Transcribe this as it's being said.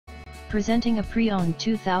Presenting a pre-owned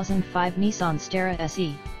 2005 Nissan Xterra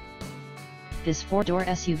SE. This four-door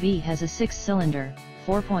SUV has a 6-cylinder,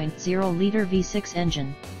 4.0-liter V6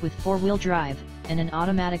 engine, with 4-wheel drive, and an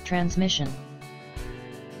automatic transmission.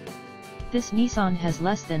 This Nissan has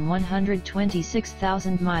less than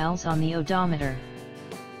 126,000 miles on the odometer.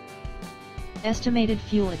 Estimated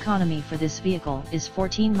fuel economy for this vehicle is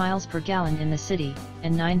 14 miles per gallon in the city,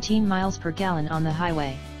 and 19 miles per gallon on the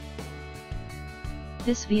highway.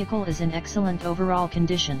 This vehicle is in excellent overall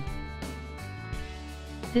condition.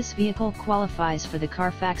 This vehicle qualifies for the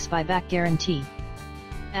Carfax buyback guarantee.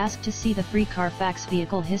 Ask to see the free Carfax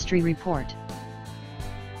vehicle history report.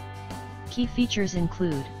 Key features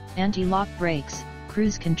include anti-lock brakes,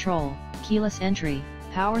 cruise control, keyless entry,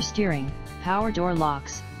 power steering, power door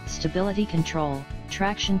locks, stability control,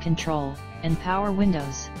 traction control, and power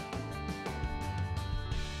windows.